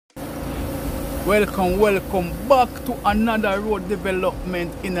Welcome back to another road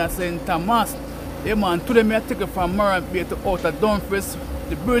development in St. Thomas. Yeah man, today I take it from Morant Bay to Outer Dumfries,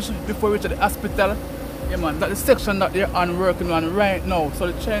 the bridge before we reach the hospital. Yeah man, that's the section that they're on working on right now.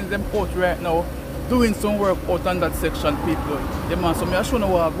 So they change them out right now, doing some work out on that section, people. Yeah man, so I show you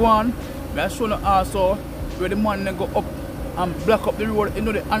where I go on. I show you also where the man then go up and block up the road. You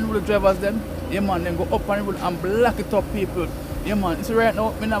know the unruly drivers them? Yeah man, then go up on the road and block it up, people. Yeah man, it's right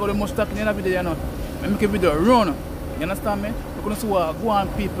now, I'm not going to much talking in the video, you know. I make a video run. You understand me? You're going to see what I go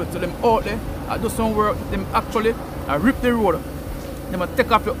on, people. So them out there, I do some work, them actually, I rip the road. Them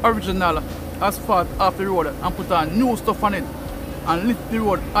take off the original asphalt off the road and put on new stuff on it. And lift the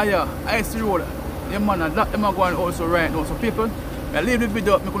road higher, ice the road. Yeah man, and that them are going also right now. So people, I leave the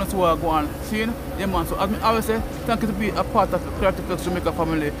video up, I'm going to see what I go on. See? Yeah man, so as I always say, thank you to be a part of the Klarityflex Jamaica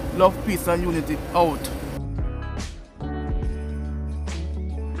family. Love, peace and unity out.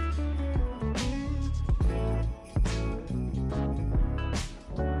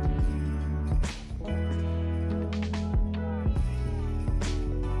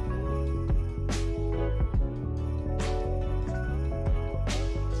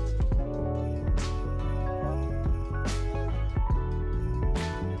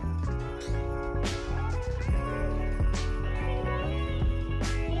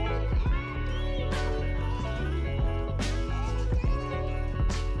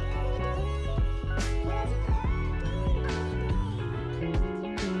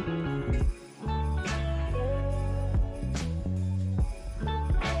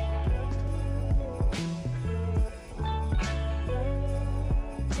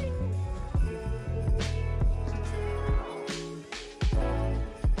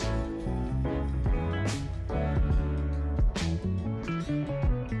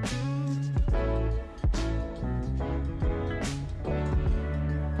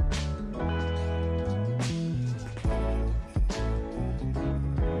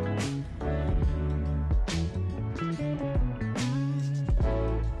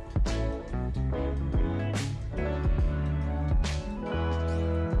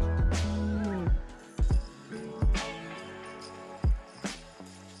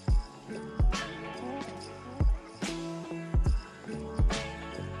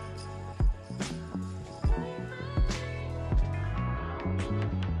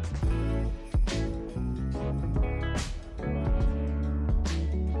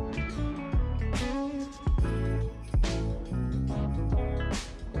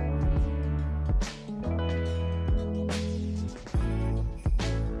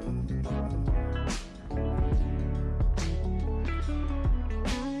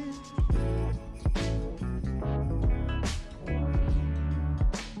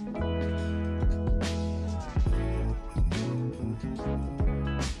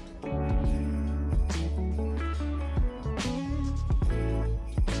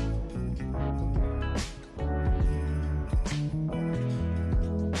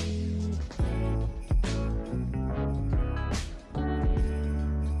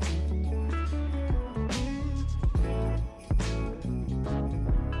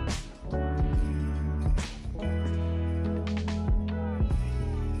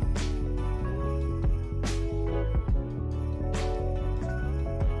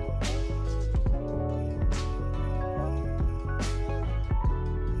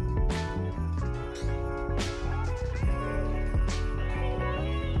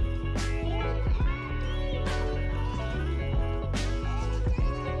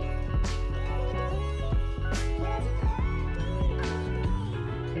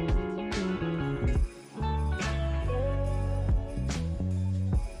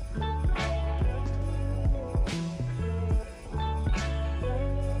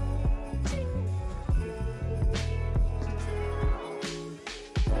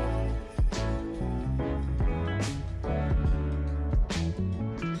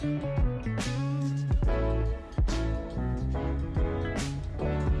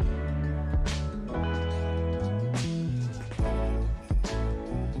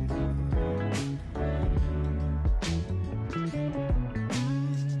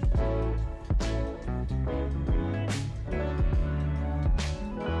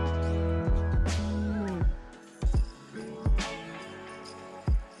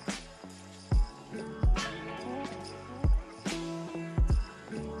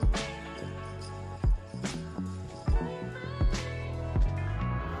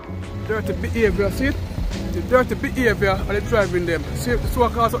 Dirty behavior, see it? The dirty behavior of the driving them. See the so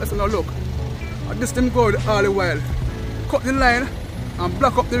cars let's now look. And this them go all the while. Cut the line and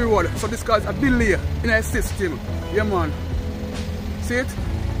block up the road. So this cause a delay in a system. Yeah man. See it?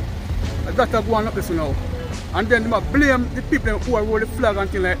 That's a go on up this now. And then they blame the people who are roll the flag and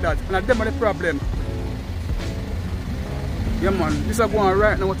things like that. And them are the problem. Yeah man, this is going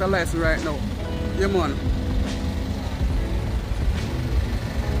right now with a license right now. Yeah man.